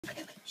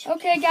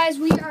Okay, guys,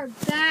 we are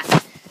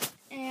back,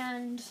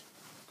 and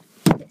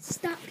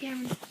stop,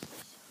 Cameron.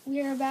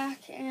 We are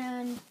back,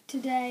 and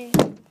today,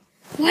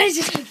 what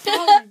is this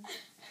going?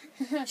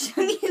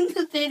 Show me in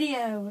the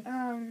video.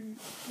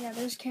 Yeah,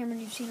 there's Cameron.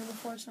 You've seen her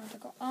before. It's not to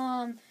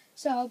go.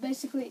 So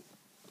basically,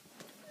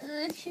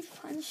 she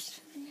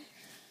punched me.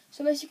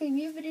 So basically,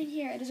 we've been in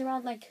here. It is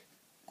around like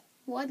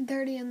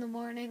 1:30 in the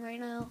morning right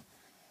now.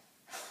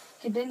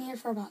 You've been here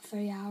for about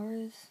 3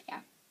 hours. Yeah.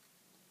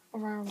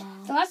 Over a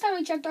while. The last time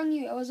we checked on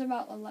you, it was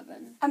about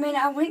 11. I mean,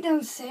 I went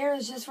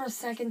downstairs just for a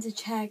second to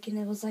check, and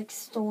it was like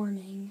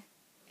storming.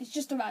 It's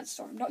just a bad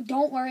storm.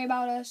 Don't worry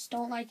about us.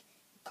 Don't like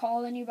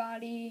call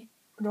anybody.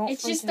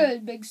 It's just out. a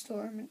big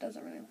storm. It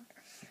doesn't really matter.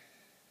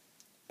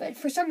 But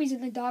for some reason,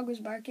 the dog was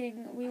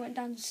barking. We went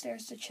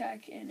downstairs to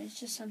check, and it's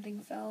just something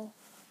fell,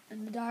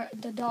 and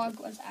the dog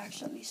was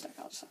actually stuck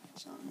outside.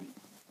 So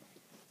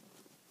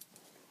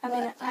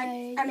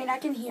I mean, I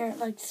can hear it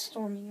like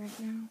storming right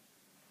now.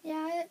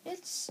 Yeah,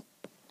 it's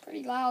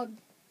pretty loud.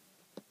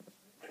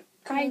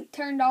 I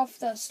turned off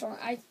the storm.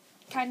 I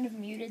kind of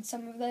muted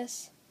some of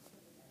this.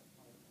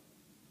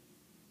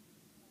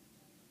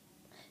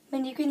 I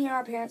mean, you can hear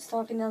our parents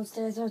talking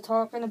downstairs. They're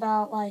talking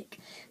about, like,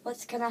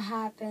 what's going to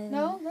happen.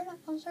 No, they're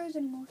not downstairs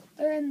anymore.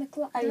 They're in the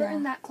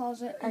in that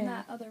closet in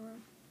that other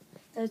room.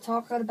 They're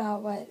talking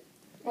about what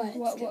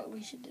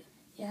we should do.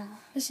 Yeah.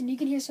 Listen, you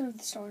can hear some of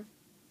the storm.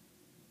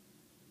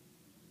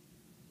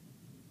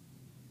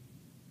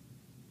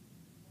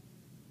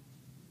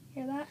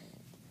 Hear that?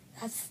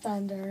 That's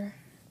thunder.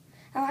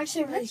 I'm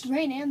actually really... That's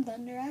rain and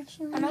thunder,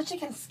 actually. I'm actually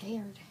kind of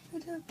scared.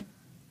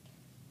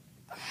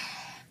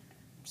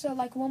 So,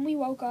 like, when we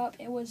woke up,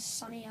 it was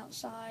sunny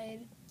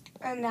outside.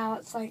 And now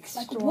it's, like,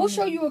 storming. We'll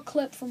show you a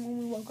clip from when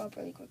we woke up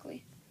really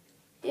quickly.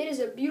 It is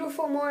a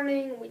beautiful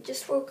morning. We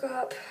just woke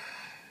up.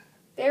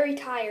 Very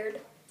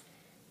tired.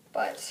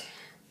 But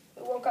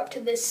we woke up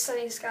to this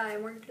sunny sky,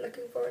 and we're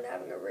looking forward to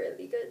having a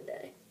really good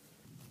day.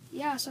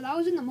 Yeah, so that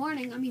was in the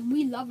morning. I mean,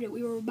 we loved it.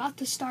 We were about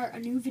to start a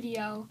new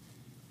video,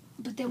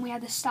 but then we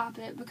had to stop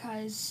it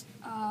because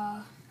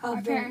our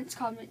parents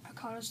called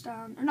us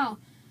down. Or no,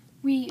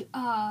 like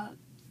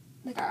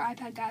our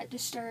iPad got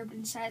disturbed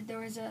and said there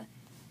was a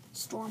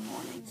storm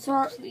warning.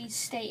 So please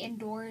stay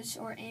indoors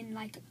or in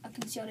like a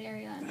concealed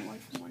area and away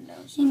from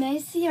windows. You may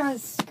see our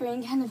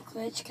screen kind of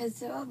glitch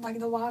because like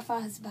the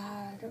Wi-Fi is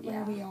bad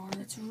where we are.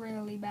 It's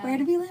really bad. Where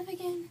do we live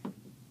again?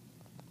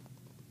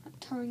 I'm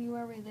telling you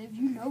where we live.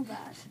 You know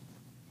that.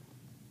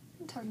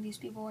 I'm telling these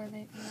people where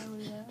we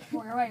live.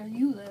 Where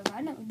you live.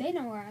 I know. They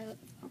know where I live.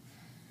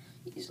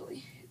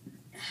 Easily.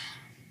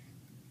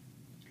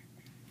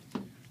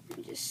 Let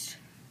me just...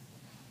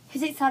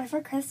 Who's excited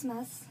for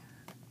Christmas?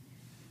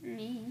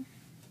 Me.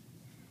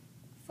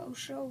 Faux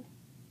show.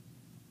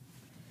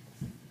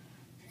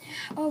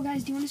 Oh,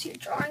 guys, do you want to see a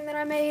drawing that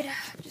I made?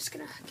 I'm just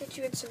going to get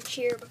you in some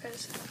cheer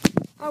because...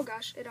 Oh,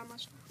 gosh, it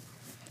almost...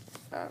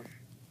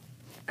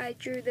 I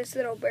drew this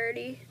little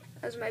birdie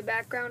as my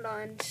background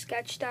on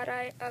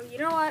Sketch.io. You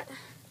know what?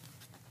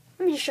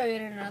 Let me just show you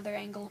it in another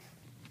angle.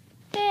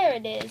 There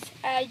it is.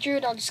 I drew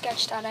it on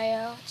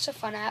Sketch.io. It's a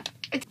fun app.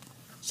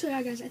 So,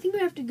 yeah, guys, I think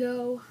we have to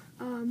go.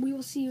 We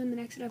will see you in the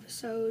next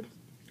episode.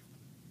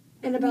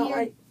 In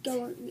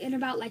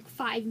about like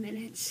 5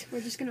 minutes.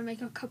 We're just gonna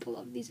make a couple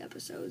of these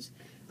episodes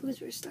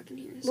because we're stuck in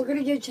here. So. We're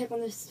gonna go check on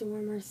the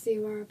storm or see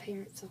where our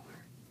parents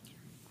are.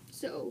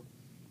 So,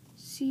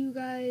 see you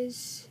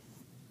guys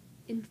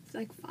in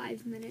like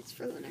 5 minutes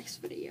for the next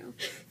video.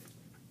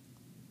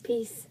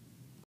 Peace.